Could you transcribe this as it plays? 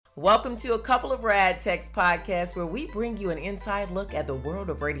Welcome to a couple of Rad Techs podcasts where we bring you an inside look at the world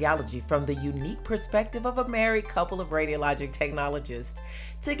of radiology from the unique perspective of a married couple of radiologic technologists.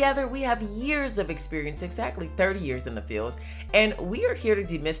 Together, we have years of experience, exactly 30 years in the field, and we are here to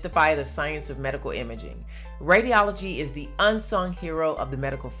demystify the science of medical imaging. Radiology is the unsung hero of the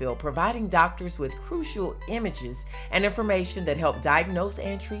medical field, providing doctors with crucial images and information that help diagnose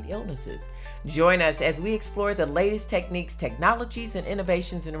and treat illnesses. Join us as we explore the latest techniques, technologies, and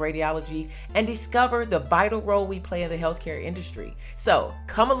innovations in radiology and discover the vital role we play in the healthcare industry. So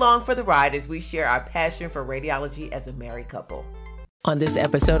come along for the ride as we share our passion for radiology as a married couple. On this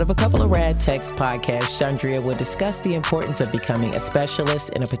episode of A Couple of Rad Techs podcast, Chandria will discuss the importance of becoming a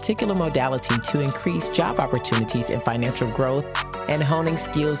specialist in a particular modality to increase job opportunities and financial growth, and honing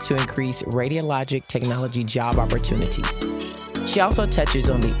skills to increase radiologic technology job opportunities. She also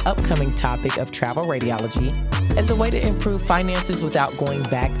touches on the upcoming topic of travel radiology as a way to improve finances without going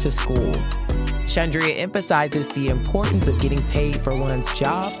back to school. Chandria emphasizes the importance of getting paid for one's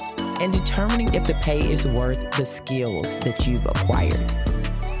job and determining if the pay is worth the skills that you've acquired.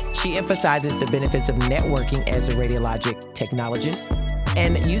 She emphasizes the benefits of networking as a radiologic technologist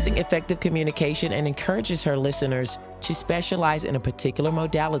and using effective communication, and encourages her listeners to specialize in a particular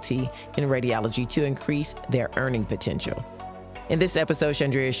modality in radiology to increase their earning potential. In this episode,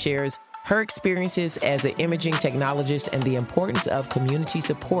 Chandria shares her experiences as an imaging technologist and the importance of community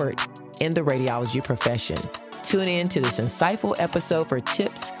support in the radiology profession. Tune in to this insightful episode for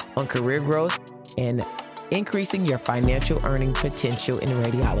tips on career growth and increasing your financial earning potential in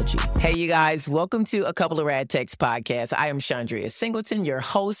radiology. Hey, you guys, welcome to A Couple of Rad Techs podcast. I am Chandria Singleton, your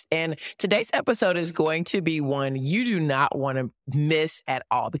host, and today's episode is going to be one you do not want to miss at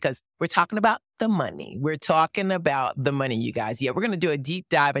all because we're talking about the money. We're talking about the money, you guys. Yeah, we're going to do a deep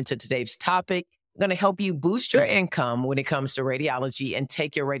dive into today's topic. I'm going to help you boost your income when it comes to radiology and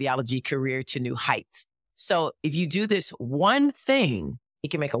take your radiology career to new heights. So if you do this one thing,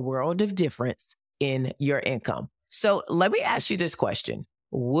 it can make a world of difference in your income. So let me ask you this question.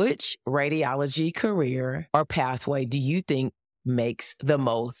 Which radiology career or pathway do you think makes the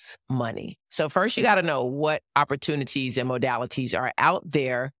most money? So first, you got to know what opportunities and modalities are out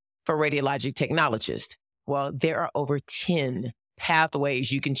there for radiologic technologists. Well, there are over 10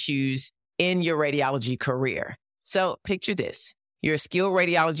 pathways you can choose in your radiology career. So picture this. You're a skilled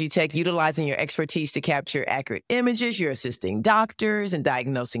radiology tech utilizing your expertise to capture accurate images. You're assisting doctors in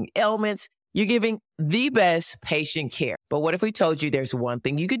diagnosing ailments. You're giving the best patient care. But what if we told you there's one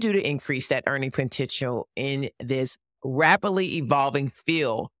thing you could do to increase that earning potential in this rapidly evolving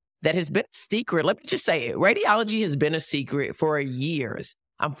field that has been a secret? Let me just say it. Radiology has been a secret for years.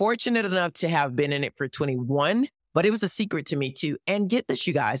 I'm fortunate enough to have been in it for 21, but it was a secret to me too. And get this,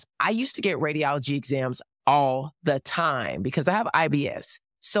 you guys, I used to get radiology exams all the time because I have IBS.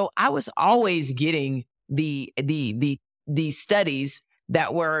 So I was always getting the studies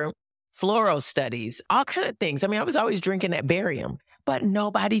that were fluoro studies, all kind of things. I mean, I was always drinking that barium, but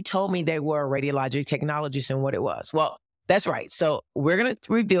nobody told me they were a radiologic technologist and what it was. Well, that's right. So we're going to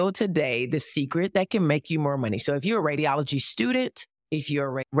reveal today the secret that can make you more money. So if you're a radiology student, if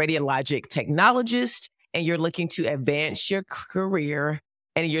you're a radiologic technologist, and you're looking to advance your career,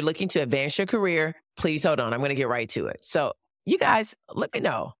 please hold on. I'm going to get right to it. So you guys, let me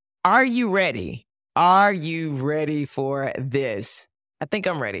know. Are you ready? Are you ready for this? I think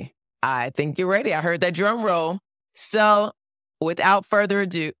I'm ready. I think you're ready. I heard that drum roll. So without further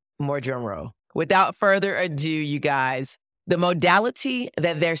ado, more drum roll. Without further ado, you guys, the modality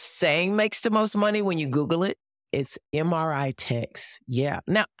that they're saying makes the most money when you Google it, it's MRI techs. Yeah.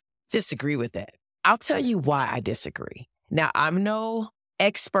 Now, disagree with that. I'll tell you why I disagree. Now, I'm no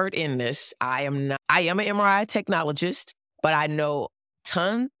expert in this. I am an MRI technologist, but I know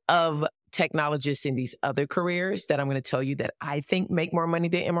tons of technologists in these other careers that I'm going to tell you that I think make more money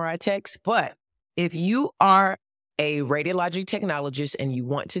than MRI techs. But if you are a radiologic technologist and you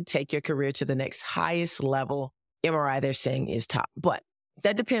want to take your career to the next highest level, MRI they're saying is top. But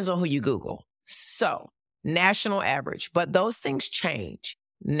that depends on who you Google. So national average, but those things change.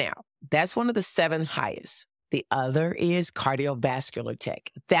 Now, that's one of the 7 highest. The other is cardiovascular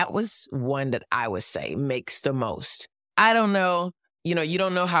tech. That was one that I would say makes the most. I don't know. You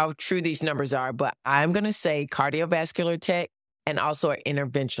don't know how true these numbers are, but I'm going to say cardiovascular tech and also an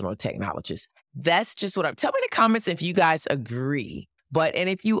interventional technologist. That's just what tell me in the comments if you guys agree. And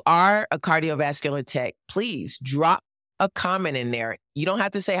if you are a cardiovascular tech, please drop a comment in there. You don't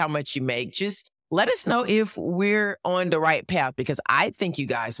have to say how much you make. Just let us know if we're on the right path because I think you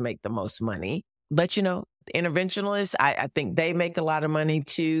guys make the most money. But the interventionalists, I think they make a lot of money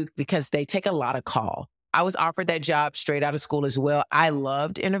too because they take a lot of call. I was offered that job straight out of school as well. I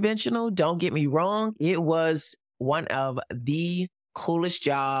loved interventional. Don't get me wrong. It was one of the coolest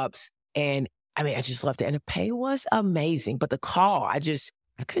jobs. And I mean, I just loved it. And the pay was amazing. But the call, I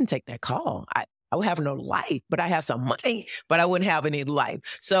couldn't take that call. I would have no life, but I have some money, but I wouldn't have any life.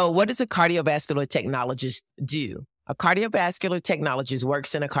 So what does a cardiovascular technologist do? A cardiovascular technologist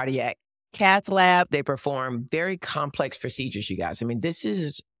works in a cardiac cath lab. They perform very complex procedures, you guys. I mean,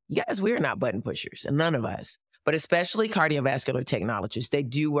 you guys, we're not button pushers, and none of us, but especially cardiovascular technologists. They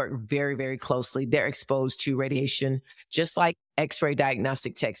do work very, very closely. They're exposed to radiation, just like X-ray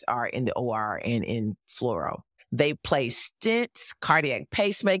diagnostic techs are in the OR and in fluoro. They place stents, cardiac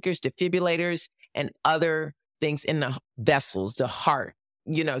pacemakers, defibrillators, and other things in the vessels, the heart,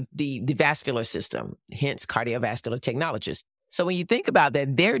 the vascular system, hence cardiovascular technologists. So when you think about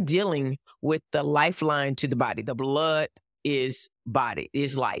that, they're dealing with the lifeline to the body. The blood is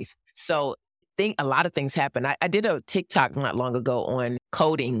life. So a lot of things happen. I did a TikTok not long ago on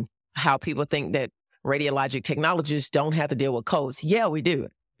coding, how people think that radiologic technologists don't have to deal with codes. Yeah, we do.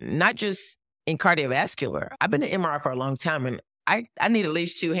 Not just in cardiovascular. I've been in MRI for a long time, and I need at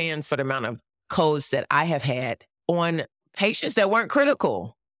least 2 hands for the amount of codes that I have had on patients that weren't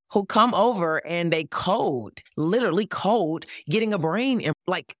critical, who come over and they literally code getting a brain,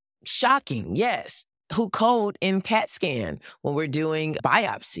 like shocking, yes. Who code in CAT scan when we're doing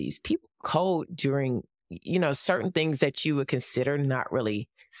biopsies. People code during, certain things that you would consider not really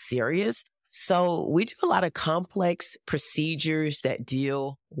serious. So we do a lot of complex procedures that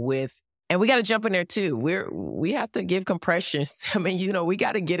deal with, and we got to jump in there too. We have to give compressions. I mean, we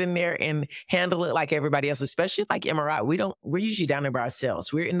got to get in there and handle it like everybody else, especially like MRI. We're usually down there by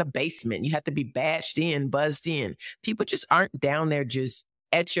ourselves. We're in the basement. You have to be badged in, buzzed in. People just aren't down there just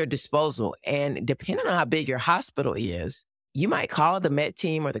at your disposal. And depending on how big your hospital is, you might call the med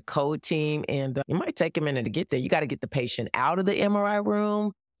team or the code team, and it might take a minute to get there. You got to get the patient out of the MRI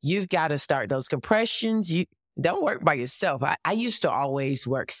room. You've got to start those compressions. You don't work by yourself. I used to always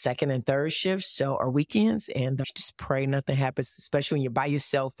work second and third shifts, or weekends, and just pray nothing happens, especially when you're by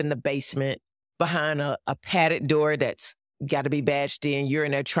yourself in the basement behind a padded door that's got to be badged in. You're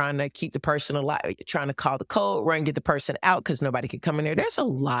in there trying to keep the person alive, trying to call the code, run, get the person out because nobody can come in there. There's a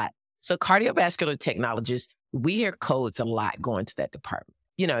lot. So cardiovascular technologists, we hear codes a lot going to that department,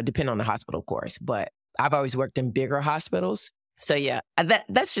 depending on the hospital, of course. But I've always worked in bigger hospitals. So yeah,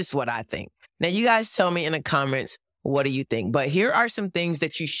 that's just what I think. Now, you guys tell me in the comments, what do you think? But here are some things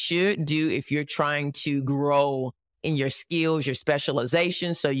that you should do if you're trying to grow in your skills, your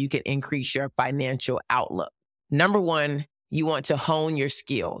specialization, so you can increase your financial outlook. Number 1, you want to hone your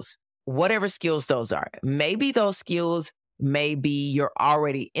skills, whatever skills those are. Maybe those skills, maybe you're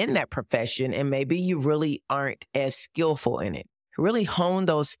already in that profession and maybe you really aren't as skillful in it. Really hone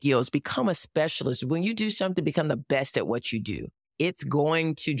those skills, become a specialist. When you do something, become the best at what you do. It's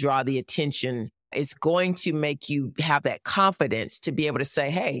going to draw the attention. It's going to make you have that confidence to be able to say,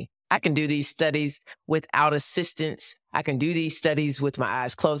 hey, I can do these studies without assistance. I can do these studies with my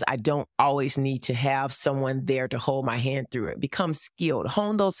eyes closed. I don't always need to have someone there to hold my hand through it. Become skilled,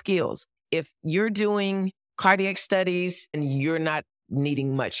 hone those skills. If you're doing cardiac studies and you're not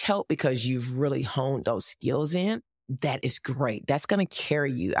needing much help because you've really honed those skills in, that is great. That's going to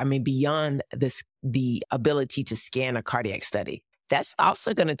carry you. I mean, beyond the ability to scan a cardiac study, that's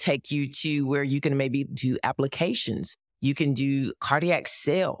also going to take you to where you can maybe do applications. You can do cardiac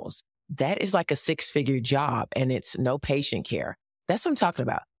sales. That is like a 6-figure job and it's no patient care. That's what I'm talking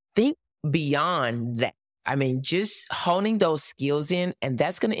about. Think beyond that. I mean, just honing those skills in, and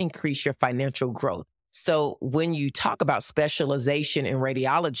that's going to increase your financial growth. So when you talk about specialization in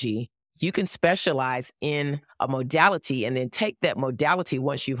radiology, you can specialize in a modality and then take that modality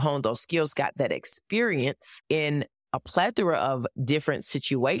once you've honed those skills, got that experience in a plethora of different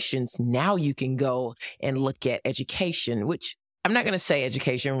situations. Now you can go and look at education, which I'm not going to say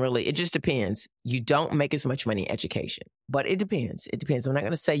education really. It just depends. You don't make as much money in education, but it depends. It depends. I'm not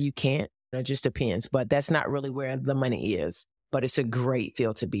going to say you can't. It just depends, but that's not really where the money is. But it's a great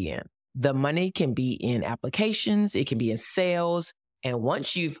field to be in. The money can be in applications. It can be in sales. And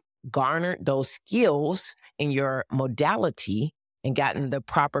once you've garnered those skills in your modality and gotten the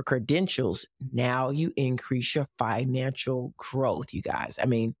proper credentials, now you increase your financial growth, you guys. I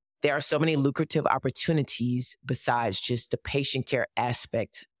mean, there are so many lucrative opportunities besides just the patient care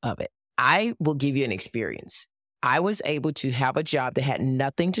aspect of it. I will give you an experience. I was able to have a job that had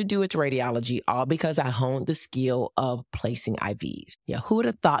nothing to do with radiology, all because I honed the skill of placing IVs. Yeah, who would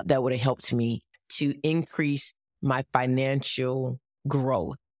have thought that would have helped me to increase my financial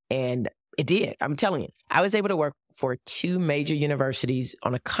growth? And it did. I'm telling you, I was able to work for 2 major universities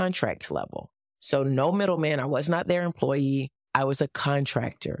on a contract level. So no middleman. I was not their employee. I was a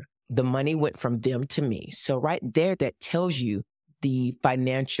contractor. The money went from them to me. So right there, that tells you the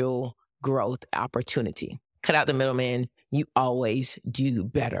financial growth opportunity. Cut out the middleman. You always do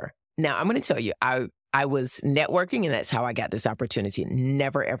better. Now, I'm going to tell you, I was networking, and that's how I got this opportunity.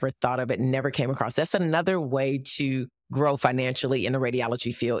 Never, ever thought of it, never came across. That's another way to grow financially in the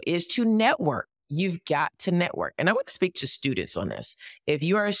radiology field, is to network. You've got to network. And I want to speak to students on this. If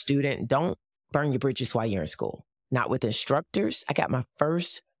you are a student, don't burn your bridges while you're in school. Not with instructors. I got my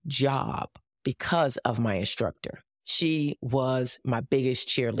first job because of my instructor. She was my biggest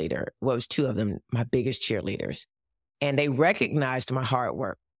cheerleader. Well, it was two of them, my biggest cheerleaders. And they recognized my hard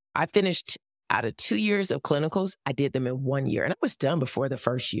work. I finished out of 2 years of clinicals. I did them in 1 year, and I was done before the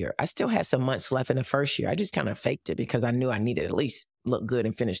first year. I still had some months left in the first year. I just kind of faked it because I knew I needed at least look good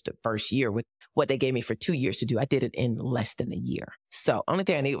and finish the first year with what they gave me for 2 years to do. I did it in less than a year. So only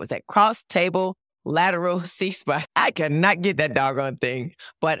thing I needed was that cross table lateral C-spot. I could not get that doggone thing,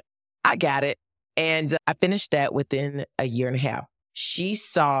 but I got it. And I finished that within a year and a half. She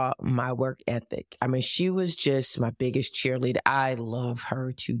saw my work ethic. I mean, she was just my biggest cheerleader. I love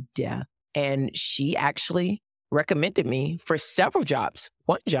her to death. And she actually recommended me for several jobs.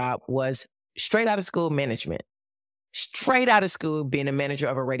 One job was straight out of school management, straight out of school being a manager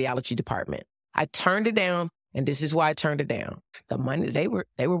of a radiology department. I turned it down, and this is why I turned it down. The money they were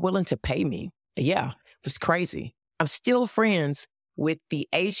willing to pay me. Yeah, it was crazy. I'm still friends with the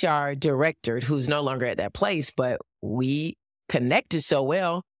HR director who's no longer at that place, but we connected so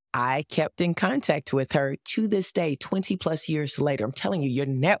well. I kept in contact with her to this day, 20 plus years later. I'm telling you, your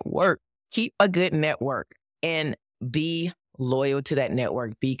network, keep a good network and be loyal to that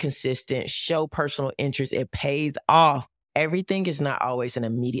network. Be consistent, show personal interest. It pays off. Everything is not always an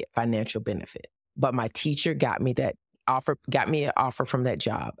immediate financial benefit. But my teacher got me an offer from that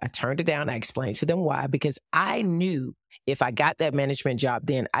job. I turned it down. I explained to them why, because I knew if I got that management job,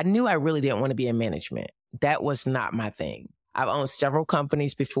 then I knew I really didn't want to be in management. That was not my thing. I've owned several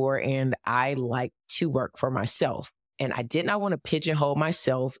companies before, and I like to work for myself. And I did not want to pigeonhole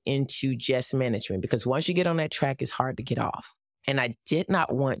myself into just management, because once you get on that track, it's hard to get off. And I did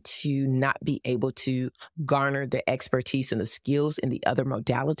not want to not be able to garner the expertise and the skills in the other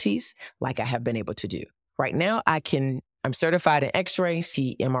modalities like I have been able to do. Right now, I'm certified in X-ray,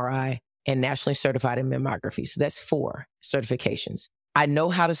 CT, MRI, and nationally certified in mammography. So that's 4 certifications. I know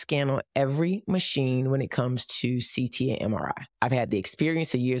how to scan on every machine when it comes to CT and MRI. I've had the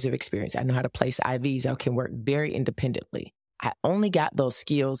experience, the years of experience. I know how to place IVs. I can work very independently. I only got those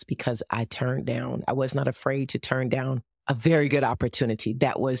skills because I was not afraid to turn down a very good opportunity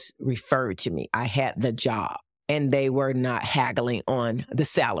that was referred to me. I had the job, and they were not haggling on the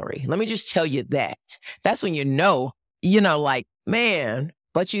salary. Let me just tell you that. That's when you know, like, man.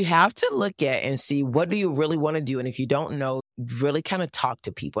 But you have to look at and see, what do you really want to do? And if you don't know, really kind of talk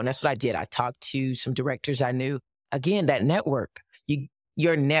to people. And that's what I did. I talked to some directors I knew. Again, that network,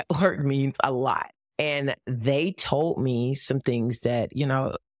 your network means a lot. And they told me some things that,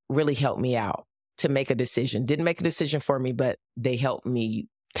 really helped me out to make a decision. Didn't make a decision for me, but they helped me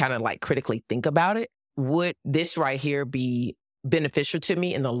kind of like critically think about it. Would this right here be beneficial to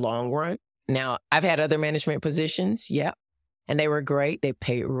me in the long run? Now, I've had other management positions. Yeah. And they were great. They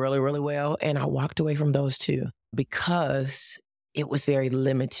paid really, really well. And I walked away from those too because it was very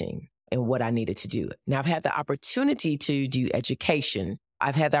limiting in what I needed to do. Now, I've had the opportunity to do education.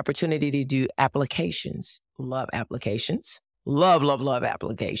 I've had the opportunity to do applications. Love applications. Love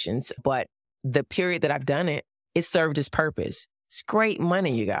applications. But the period that I've done it, it served its purpose. It's great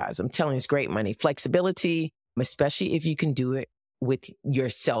money, you guys. I'm telling you, it's great money. Flexibility, especially if you can do it with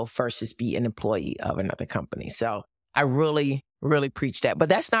yourself versus be an employee of another company. So I really, really preach that. But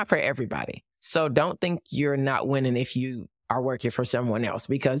that's not for everybody. So don't think you're not winning if you are working for someone else,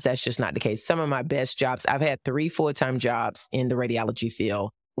 because that's just not the case. Some of my best jobs, I've had 3 full-time jobs in the radiology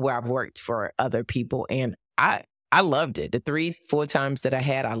field where I've worked for other people. And I loved it. The 3 full-times that I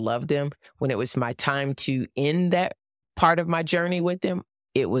had, I loved them. When it was my time to end that part of my journey with them,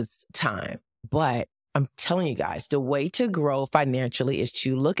 it was time. But I'm telling you guys, the way to grow financially is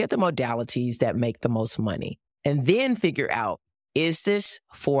to look at the modalities that make the most money. And then figure out, is this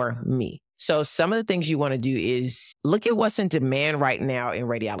for me? So some of the things you want to do is look at what's in demand right now in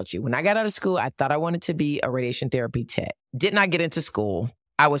radiology. When I got out of school, I thought I wanted to be a radiation therapy tech. Did not get into school.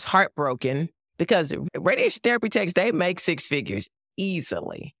 I was heartbroken because radiation therapy techs, they make 6 figures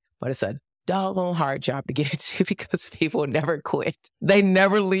easily. But it's a doggone hard job to get into because people never quit. They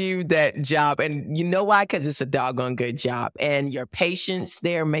never leave that job. And you know why? Because it's a doggone good job. And your patients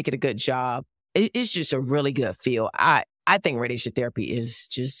there make it a good job. It's just a really good field. I think radiation therapy is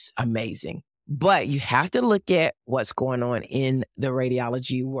just amazing. But you have to look at what's going on in the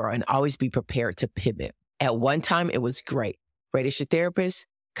radiology world and always be prepared to pivot. At one time, it was great. Radiation therapists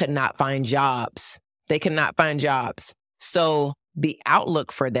could not find jobs. They could not find jobs. So the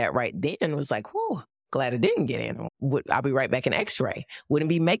outlook for that right then was like, whoa, glad I didn't get in. I'll be right back in X-ray. Wouldn't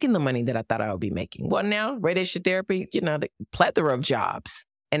be making the money that I thought I would be making. Well, now radiation therapy, the plethora of jobs,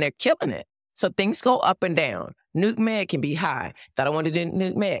 and they're killing it. So things go up and down. Nuke med can be high. Thought I wanted to do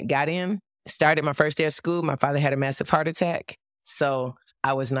nuke med. Got in, started my first day of school. My father had a massive heart attack. So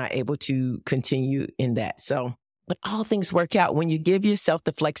I was not able to continue in that. So, but all things work out when you give yourself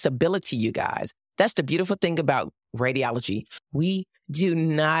the flexibility, you guys. That's the beautiful thing about radiology. We do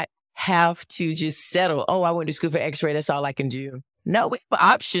not have to just settle. Oh, I went to school for X-ray. That's all I can do. No, we have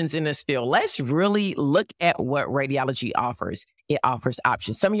options in this field. Let's really look at what radiology offers. It offers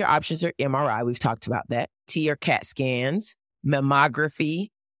options. Some of your options are MRI. We've talked about that. T or CAT scans, mammography.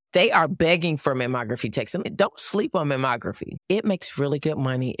 They are begging for mammography techs. Don't sleep on mammography. It makes really good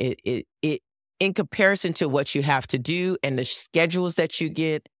money. It in comparison to what you have to do and the schedules that you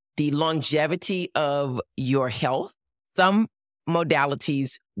get, the longevity of your health. Some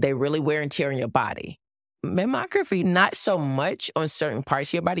modalities, they really wear and tear on your body. Mammography, not so much on certain parts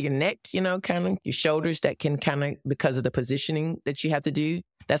of your body, your neck, kind of your shoulders, that can kind of, because of the positioning that you have to do.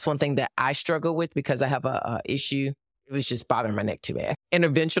 That's one thing that I struggle with because I have a issue. It was just bothering my neck too bad.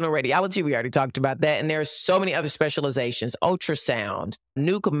 Interventional radiology, we already talked about that. And there are so many other specializations, ultrasound,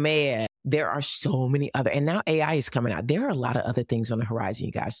 nuke med. There are so many other, and now AI is coming out. There are a lot of other things on the horizon,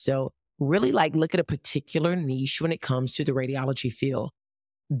 you guys. So really look at a particular niche when it comes to the radiology field.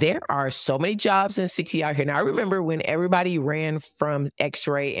 There are so many jobs in CT out here. Now, I remember when everybody ran from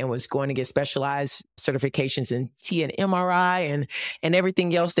X-ray and was going to get specialized certifications in T and MRI and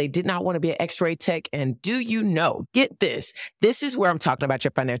everything else. They did not want to be an X-ray tech. And do you know, get this. This is where I'm talking about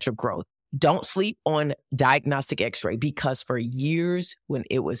your financial growth. Don't sleep on diagnostic X-ray, because for years when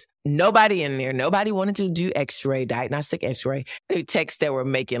it was nobody in there, nobody wanted to do X-ray, diagnostic X-ray, there were techs that were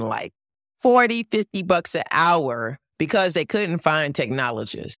making like $40, $50 an hour because they couldn't find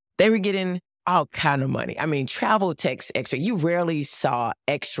technologists. They were getting all kind of money. I mean, travel techs, X-ray, you rarely saw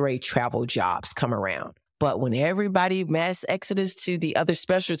X-ray travel jobs come around. But when everybody mass exodus to the other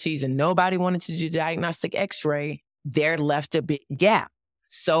specialties and nobody wanted to do diagnostic X-ray, there left a big gap.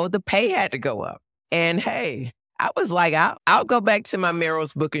 So the pay had to go up. And hey, I was like, I'll go back to my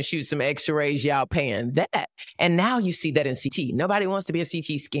Merrill's book and shoot some X-rays. Y'all paying that. And now you see that in CT. Nobody wants to be a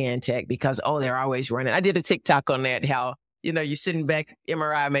CT scan tech because, they're always running. I did a TikTok on that, how, you're sitting back,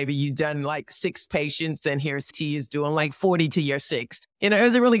 MRI, maybe you've done like 6 patients and here CT is doing like 40 to your 6th. It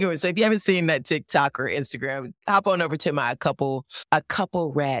was a really good one. So if you haven't seen that TikTok or Instagram, hop on over to my a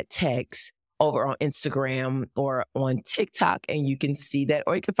couple rad techs over on Instagram or on TikTok, and you can see that,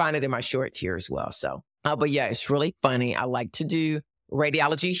 or you can find it in my shorts here as well. So, but yeah, it's really funny. I like to do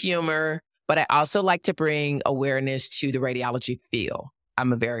radiology humor, but I also like to bring awareness to the radiology field.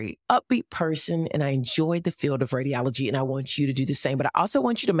 I'm a very upbeat person and I enjoy the field of radiology, and I want you to do the same, but I also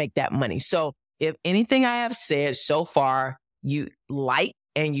want you to make that money. So if anything I have said so far you like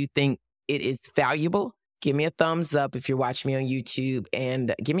and you think it is valuable, give me a thumbs up if you're watching me on YouTube,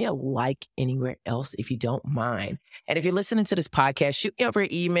 and give me a like anywhere else if you don't mind. And if you're listening to this podcast, shoot me over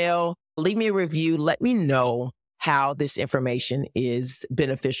an email, leave me a review, let me know how this information is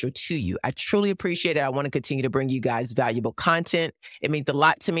beneficial to you. I truly appreciate it. I want to continue to bring you guys valuable content. It means a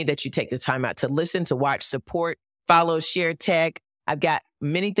lot to me that you take the time out to listen, to watch, support, follow, share, tag. I've got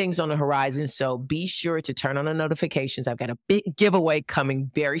many things on the horizon, so be sure to turn on the notifications. I've got a big giveaway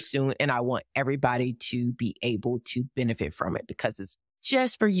coming very soon, and I want everybody to be able to benefit from it because it's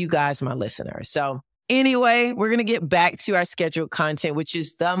just for you guys, my listeners. So anyway, we're going to get back to our scheduled content, which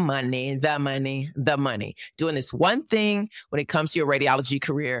is the money. Doing this one thing when it comes to your radiology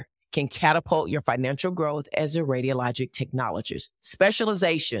career can catapult your financial growth as a radiologic technologist.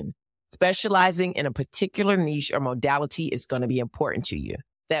 Specializing in a particular niche or modality is going to be important to you.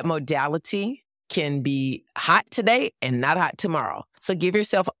 That modality can be hot today and not hot tomorrow. So give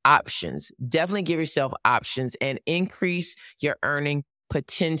yourself options. Definitely give yourself options and increase your earning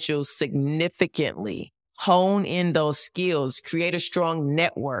potential significantly. Hone in those skills, create a strong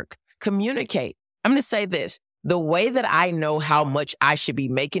network, communicate. I'm going to say this. The way that I know how much I should be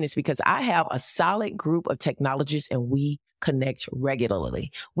making is because I have a solid group of technologists and we connect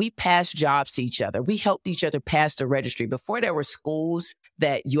regularly. We pass jobs to each other. We helped each other pass the registry. Before there were schools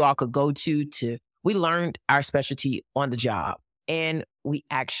that you all could go to, we learned our specialty on the job. And we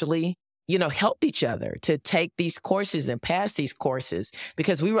actually, helped each other to take these courses and pass these courses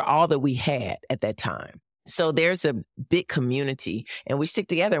because we were all that we had at that time. So there's a big community and we stick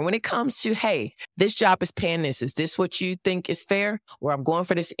together. And when it comes to, hey, this job is paying this. Is this what you think is fair? Or I'm going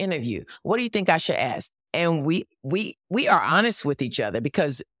for this interview. What do you think I should ask? And we are honest with each other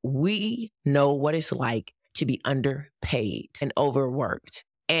because we know what it's like to be underpaid and overworked.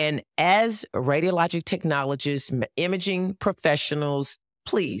 And as radiologic technologists, imaging professionals,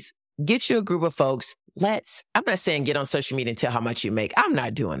 please get you a group of folks. I'm not saying get on social media and tell how much you make. I'm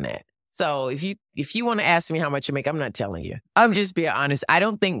not doing that. So if you want to ask me how much you make, I'm not telling you. I'm just being honest. I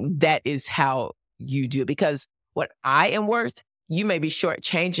don't think that is how you do it because what I am worth, you may be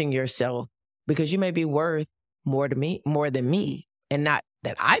shortchanging yourself because you may be worth more than me. And not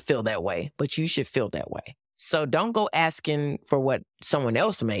that I feel that way, but you should feel that way. So don't go asking for what someone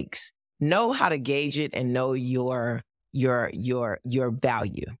else makes. Know how to gauge it and know your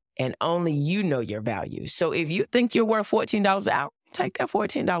value. And only you know your value. So if you think you're worth $14 an hour, take that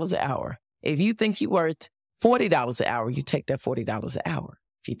 $14 an hour. If you think you're worth $40 an hour, you take that $40 an hour.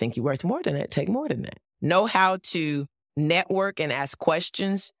 If you think you're worth more than that, take more than that. Know how to network and ask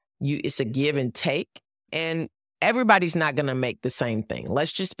questions. It's a give and take. And everybody's not going to make the same thing.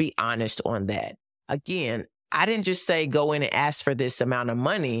 Let's just be honest on that. Again, I didn't just say go in and ask for this amount of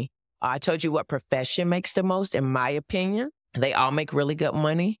money. I told you what profession makes the most, in my opinion. They all make really good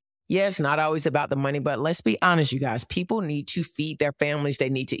money. Yeah, it's not always about the money, but let's be honest, you guys. People need to feed their families. They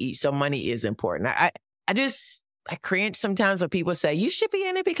need to eat. So money is important. I cringe sometimes when people say, you should be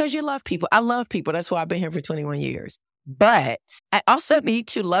in it because you love people. I love people. That's why I've been here for 21 years. But I also need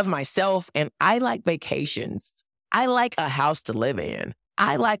to love myself. And I like vacations. I like a house to live in.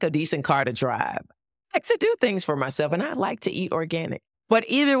 I like a decent car to drive. I like to do things for myself and I like to eat organic. But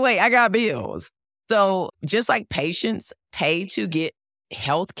either way, I got bills. So just like patients pay to get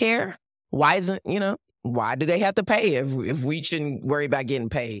health care, why do they have to pay if we shouldn't worry about getting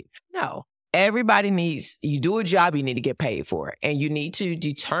paid? No. Everybody you do a job, you need to get paid for it. And you need to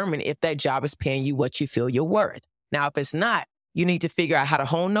determine if that job is paying you what you feel you're worth. Now, if it's not, you need to figure out how to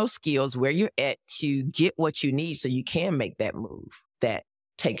hone those skills where you're at to get what you need so you can make that move that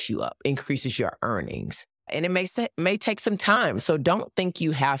takes you up, increases your earnings. And it may take some time. So don't think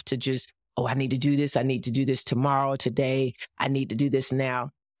you have to just, I need to do this. I need to do this tomorrow, today. I need to do this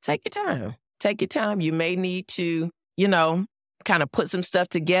now. Take your time. Take your time. You may need to, kind of put some stuff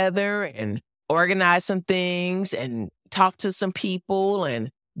together and organize some things and talk to some people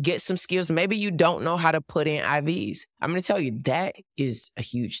and get some skills. Maybe you don't know how to put in IVs. I'm going to tell you that is a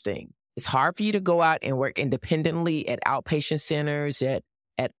huge thing. It's hard for you to go out and work independently at outpatient centers,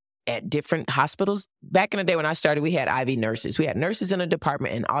 at different hospitals. Back in the day when I started, we had IV nurses. We had nurses in a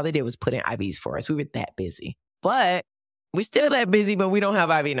department and all they did was put in IVs for us. We were that busy. But we're still that busy, but we don't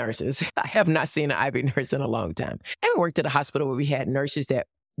have IV nurses. I have not seen an IV nurse in a long time. And we worked at a hospital where we had nurses that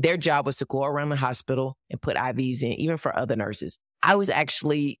their job was to go around the hospital and put IVs in, even for other nurses. I was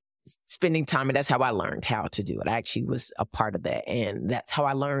actually spending time, and that's how I learned how to do it. I actually was a part of that. And that's how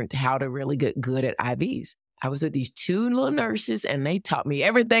I learned how to really get good at IVs. I was with these two little nurses and they taught me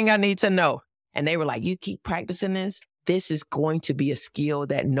everything I need to know. And they were like, you keep practicing this. This is going to be a skill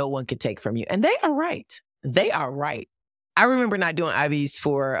that no one can take from you. And they are right. They are right. I remember not doing IVs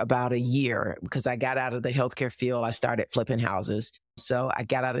for about a year because I got out of the healthcare field. I started flipping houses. So I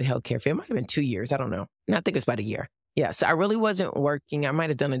got out of the healthcare field. It might have been 2 years. I don't know. I think it was about a year. Yeah. So I really wasn't working. I might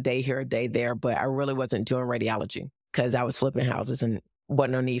have done a day here, a day there, but I really wasn't doing radiology because I was flipping houses and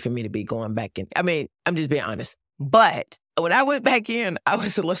wasn't no need for me to be going back in. I mean, I'm just being honest. But when I went back in, I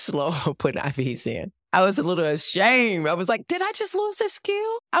was a little slow putting IVs in. I was a little ashamed. I was like, did I just lose this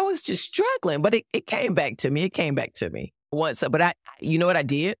skill? I was just struggling, but it came back to me. It came back to me once. But you know what I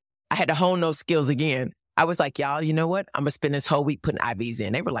did? I had to hone those skills again. I was like, y'all, you know what? I'm going to spend this whole week putting IVs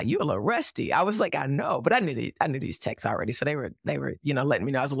in. They were like, you're a little rusty. I was like, I know, but I knew these techs already. So they were, letting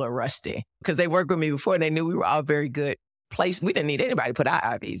me know I was a little rusty because they worked with me before and they knew we were all very good. Place. We didn't need anybody to put our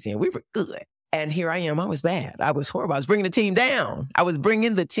IVs in. We were good. And here I am. I was bad. I was horrible. I was bringing the team down.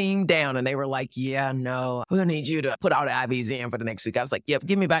 And they were like, yeah, no, we'll need you to put all the IVs in for the next week. I was like, yep,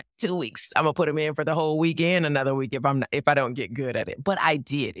 give me about 2 weeks. I'm going to put them in for the whole weekend, another week if I don't get good at it. But I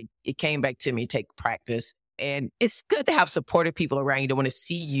did. It came back to me, take practice. And it's good to have supportive people around you that want to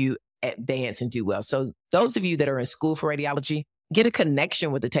see you advance and do well. So those of you that are in school for radiology, get a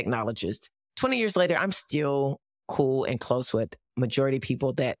connection with the technologist. 20 years later, I'm still cool and close with majority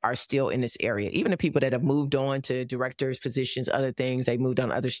people that are still in this area. Even the people that have moved on to directors, positions, other things, they moved on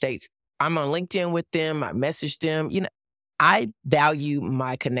to other states. I'm on LinkedIn with them. I message them. I value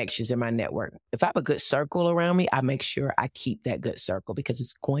my connections and my network. If I have a good circle around me, I make sure I keep that good circle because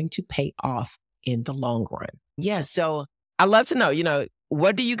it's going to pay off in the long run. Yeah. So I love to know,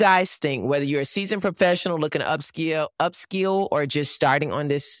 what do you guys think? Whether you're a seasoned professional looking to upskill, or just starting on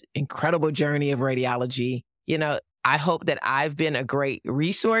this incredible journey of radiology, I hope that I've been a great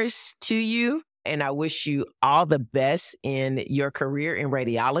resource to you, and I wish you all the best in your career in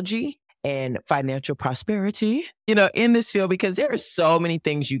radiology and financial prosperity, in this field, because there are so many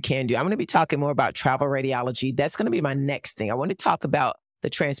things you can do. I'm going to be talking more about travel radiology. That's going to be my next thing. I want to talk about the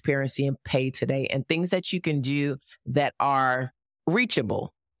transparency and pay today and things that you can do that are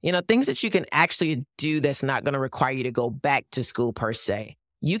reachable, things that you can actually do that's not going to require you to go back to school per se.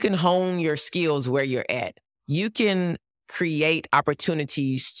 You can hone your skills where you're at. You can create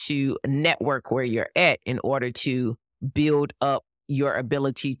opportunities to network where you're at in order to build up your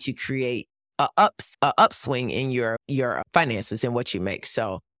ability to create a upswing in your finances and what you make.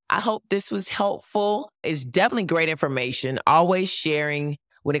 So I hope this was helpful. It's definitely great information. Always sharing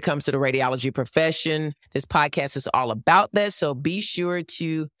when it comes to the radiology profession. This podcast is all about that. So be sure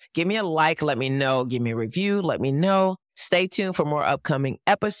to give me a like, let me know, give me a review, let me know. Stay tuned for more upcoming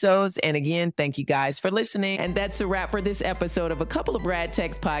episodes. And again, thank you guys for listening. And that's a wrap for this episode of A Couple of Rad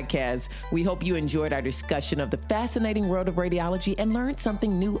Techs podcast. We hope you enjoyed our discussion of the fascinating world of radiology and learned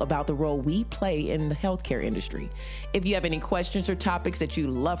something new about the role we play in the healthcare industry. If you have any questions or topics that you'd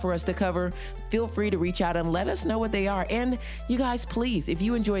love for us to cover, feel free to reach out and let us know what they are. And you guys, please, if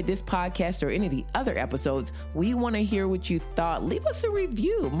you enjoyed this podcast or any of the other episodes, we want to hear what you thought. Leave us a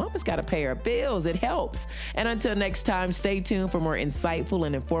review. Mama's got to pay her bills. It helps. And until next time, stay tuned for more insightful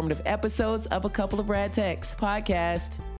and informative episodes of A Couple of Rad Techs podcast.